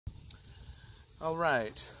All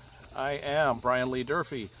right, I am Brian Lee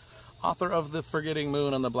Durfee, author of The Forgetting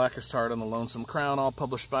Moon and the Blackest Heart and the Lonesome Crown, all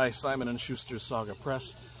published by Simon & Schuster's Saga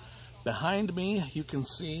Press. Behind me, you can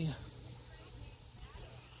see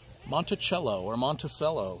Monticello, or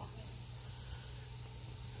Monticello,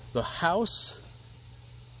 the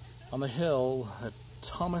house on the hill that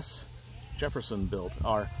Thomas Jefferson built,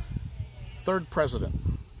 our third president.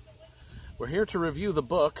 We're here to review the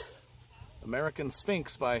book, American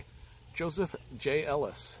Sphinx by Joseph J.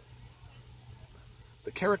 Ellis.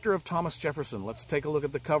 The Character of Thomas Jefferson. Let's take a look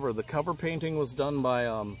at the cover. The cover painting was done by,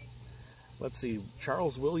 let's see,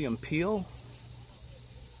 Charles William Peale.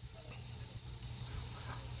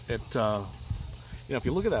 If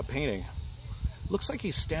you look at that painting, looks like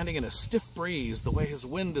he's standing in a stiff breeze, the way his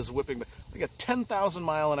wind is whipping, like a 10,000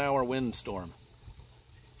 mile an hour windstorm.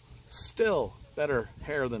 Still better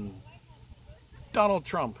hair than Donald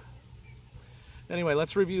Trump. Anyway,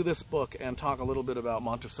 let's review this book and talk a little bit about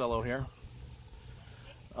Monticello here.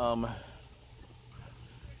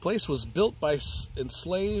 Place was built by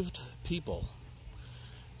enslaved people.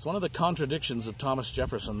 It's one of the contradictions of Thomas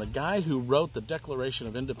Jefferson, the guy who wrote the Declaration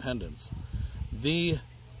of Independence, the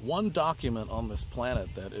one document on this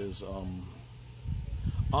planet that is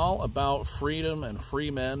all about freedom and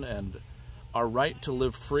free men and our right to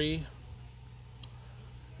live free,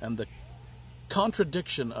 and the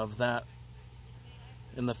contradiction of that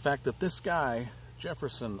in the fact that this guy,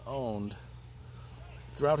 Jefferson, owned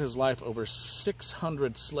throughout his life over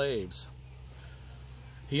 600 slaves.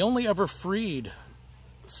 He only ever freed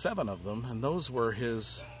 7 of them, and those were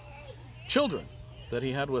his children that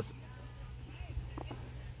he had with,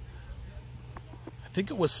 I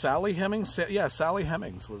think it was Sally Hemings. Yeah, Sally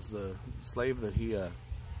Hemings was the slave that he, we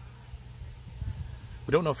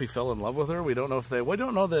don't know if he fell in love with her. We don't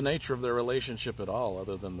know the nature of their relationship at all,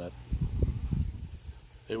 other than that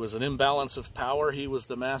it was an imbalance of power. He was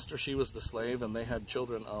the master, she was the slave, and they had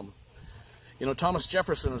children. Thomas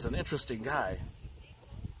Jefferson is an interesting guy.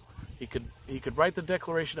 He could write the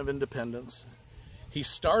Declaration of Independence. He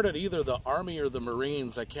started either the Army or the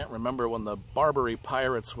Marines. I can't remember, when the Barbary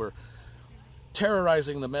pirates were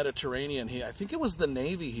terrorizing the Mediterranean. I think it was the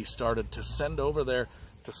Navy he started to send over there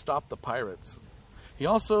to stop the pirates. He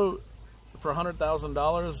also, for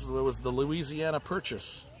 $100,000, there was the Louisiana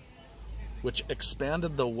Purchase, which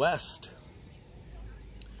expanded the West.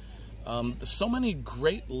 So many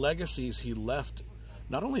great legacies he left.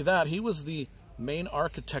 Not only that, he was the main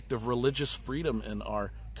architect of religious freedom in our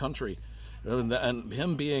country. And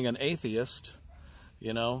him being an atheist,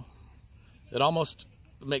 it almost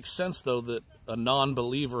makes sense, though, that a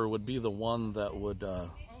non-believer would be the one that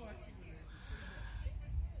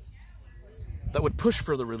would push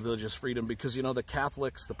for the religious freedom, because, the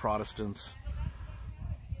Catholics, the Protestants,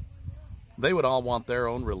 they would all want their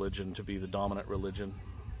own religion to be the dominant religion,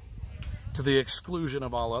 to the exclusion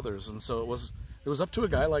of all others. And so it was up to a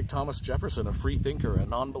guy like Thomas Jefferson, a free thinker, a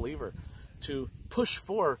non-believer, to push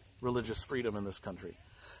for religious freedom in this country.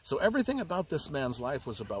 So everything about this man's life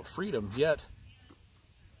was about freedom, yet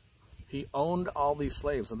he owned all these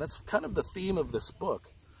slaves. And that's kind of the theme of this book.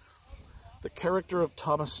 The Character of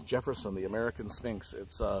Thomas Jefferson, the American Sphinx.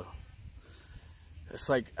 It's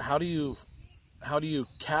like, how do you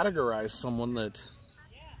categorize someone that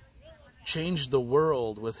changed the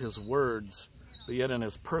world with his words, but yet in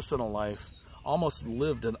his personal life almost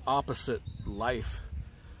lived an opposite life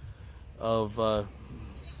of,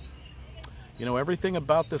 everything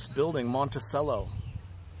about this building, Monticello.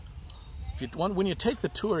 When you take the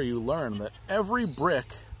tour, you learn that every brick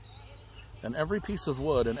and every piece of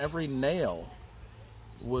wood and every nail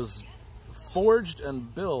was forged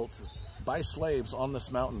and built by slaves on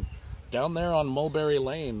this mountain. Down there on Mulberry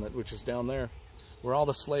Lane, which is down there, where all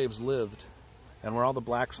the slaves lived, and where all the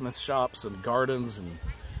blacksmith shops and gardens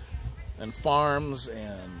and farms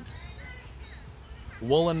and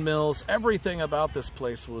woolen mills, everything about this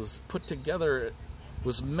place was put together. It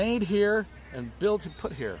was made here and built and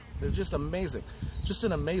put here. It's just amazing. Just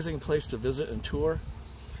an amazing place to visit and tour.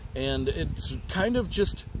 And it's kind of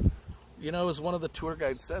just, as one of the tour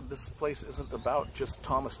guides said, this place isn't about just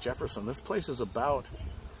Thomas Jefferson. This place is about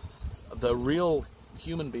the real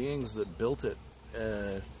human beings that built it,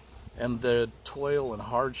 and the toil and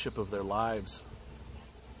hardship of their lives.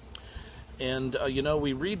 And,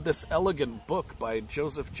 we read this elegant book by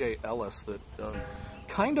Joseph J. Ellis that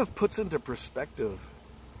kind of puts into perspective,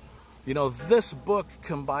 this book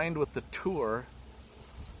combined with the tour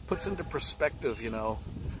puts into perspective,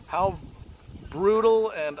 how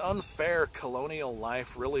brutal and unfair colonial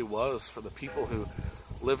life really was for the people who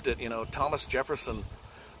lived it. Thomas Jefferson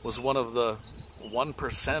was one of the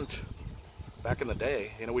 1% back in the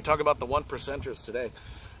day. You know, we talk about the one percenters today.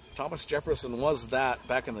 Thomas Jefferson was that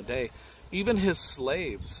back in the day. Even his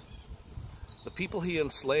slaves, the people he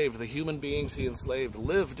enslaved, the human beings he enslaved,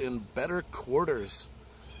 lived in better quarters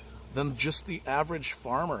than just the average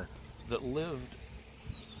farmer that lived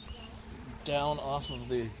down off of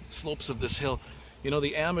the slopes of this hill. You know,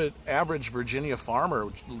 the average Virginia farmer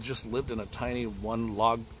just lived in a tiny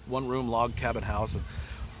one-room log cabin house,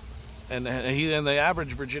 and the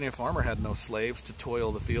average Virginia farmer had no slaves to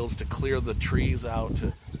toil the fields, to clear the trees out,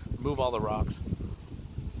 to move all the rocks.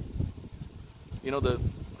 You know, the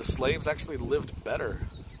slaves actually lived better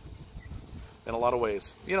in a lot of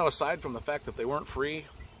ways. You know, aside from the fact that they weren't free,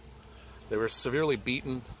 they were severely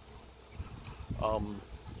beaten.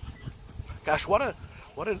 Gosh, what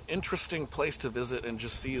an interesting place to visit and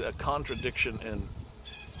just see a contradiction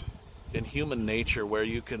in human nature, where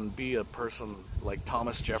you can be a person like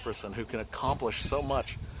Thomas Jefferson who can accomplish so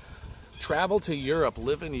much. Travel to Europe,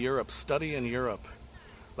 live in Europe, study in Europe.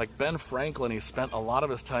 Like Ben Franklin, he spent a lot of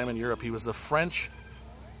his time in Europe. He was the French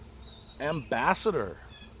ambassador.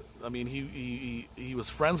 I mean, he was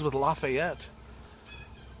friends with Lafayette.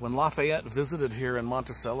 When Lafayette visited here in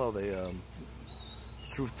Monticello, they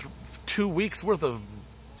through 2 weeks worth of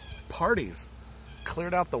parties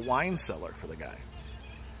cleared out the wine cellar for the guy.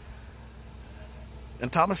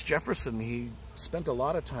 And Thomas Jefferson, he spent a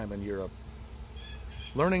lot of time in Europe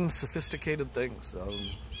learning sophisticated things,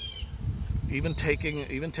 even taking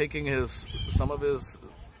some of his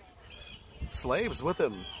slaves with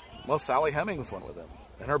him. Well, Sally Hemings went with him,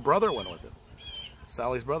 and her brother went with him,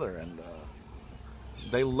 Sally's brother, and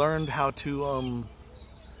they learned how to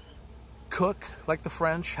cook like the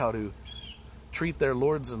French, how to treat their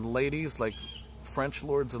lords and ladies like French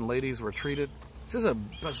lords and ladies were treated. It's just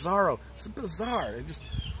it's bizarre. It's just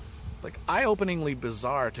like eye-openingly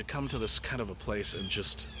bizarre to come to this kind of a place and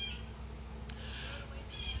just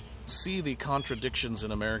see the contradictions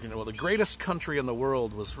in American. Well, the greatest country in the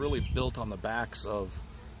world was really built on the backs of,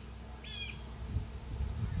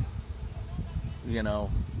 you know,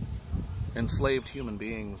 enslaved human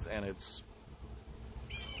beings, and it's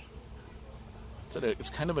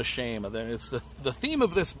kind of a shame. And then it's the theme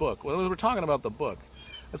of this book. When we're talking about the book,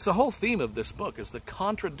 it's the whole theme of this book is the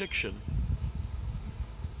contradiction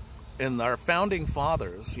in our founding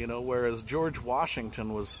fathers. You know, whereas George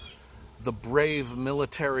Washington was the brave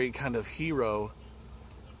military kind of hero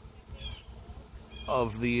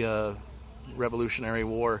of the Revolutionary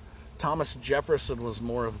War, Thomas Jefferson was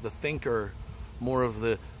more of the thinker, more of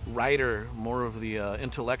the writer, more of the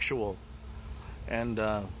intellectual. And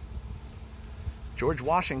George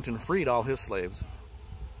Washington freed all his slaves.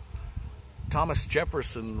 Thomas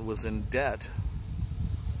Jefferson was in debt,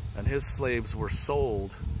 and his slaves were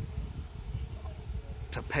sold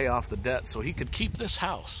to pay off the debt so he could keep this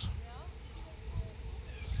house.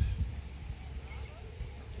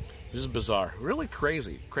 This is bizarre. Really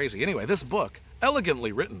crazy. Anyway, this book,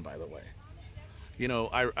 elegantly written, by the way. You know,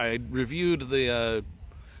 I reviewed the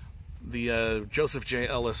Joseph J.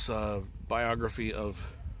 Ellis biography of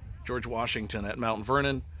George Washington at Mount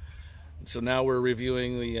Vernon. So now we're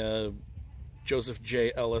reviewing the Joseph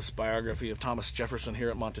J. Ellis biography of Thomas Jefferson here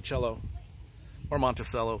at Monticello, or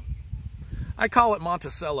Monticello. I call it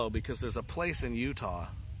Monticello because there's a place in Utah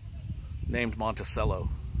named Monticello.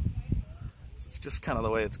 It's just kind of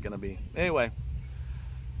the way it's going to be. Anyway,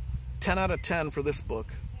 10 out of 10 for this book.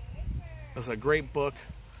 It's a great book,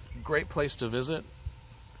 great place to visit,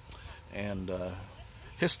 and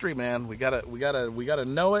history, man. We gotta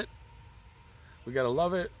know it. We gotta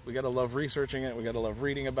love it. We gotta love researching it. We gotta love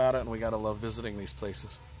reading about it, and we gotta love visiting these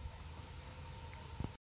places.